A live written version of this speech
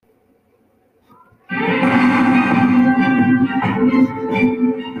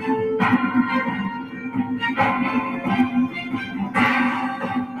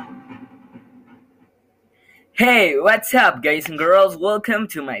Hey, what's up, guys and girls? Welcome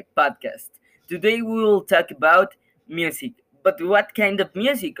to my podcast. Today we will talk about music. But what kind of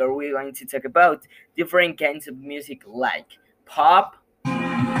music are we going to talk about? Different kinds of music like pop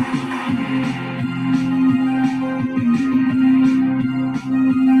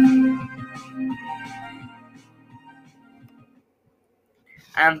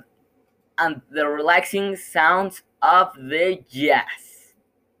and the relaxing sounds of the jazz.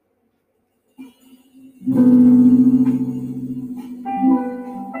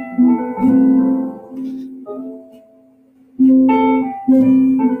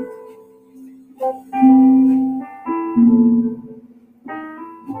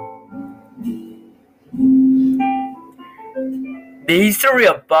 The history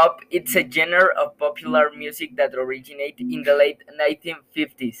of pop it's a genre of popular music that originated in the late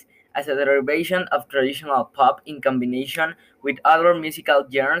 1950s as a derivation of traditional pop in combination with other musical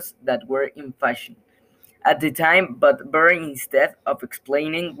genres that were in fashion at the time, but better instead of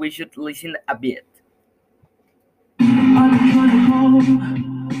explaining, we should listen a bit. I've been trying to call.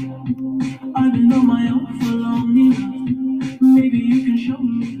 I've been on my own for long enough. Maybe you can show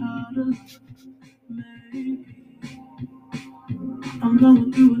me how to. Maybe I'm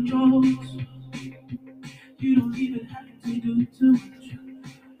going through a drought. You don't even have to do too much.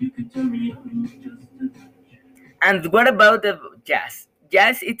 You can turn me on with just a touch. And what about the jazz?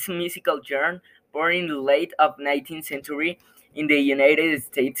 Jazz is a musical genre born in the late of 19th century in the United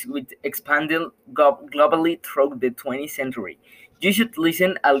States with expanded globally throughout the 20th century. You should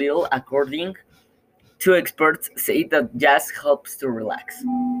listen a little according to experts say that jazz helps to relax.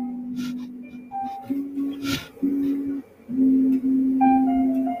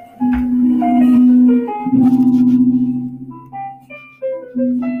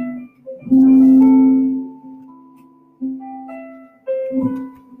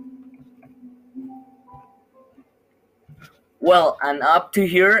 Well, and up to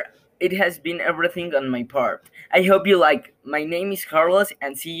here, it has been everything on my part. I hope you like. My name is Carlos,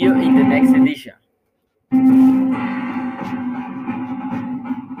 and see you in the next edition.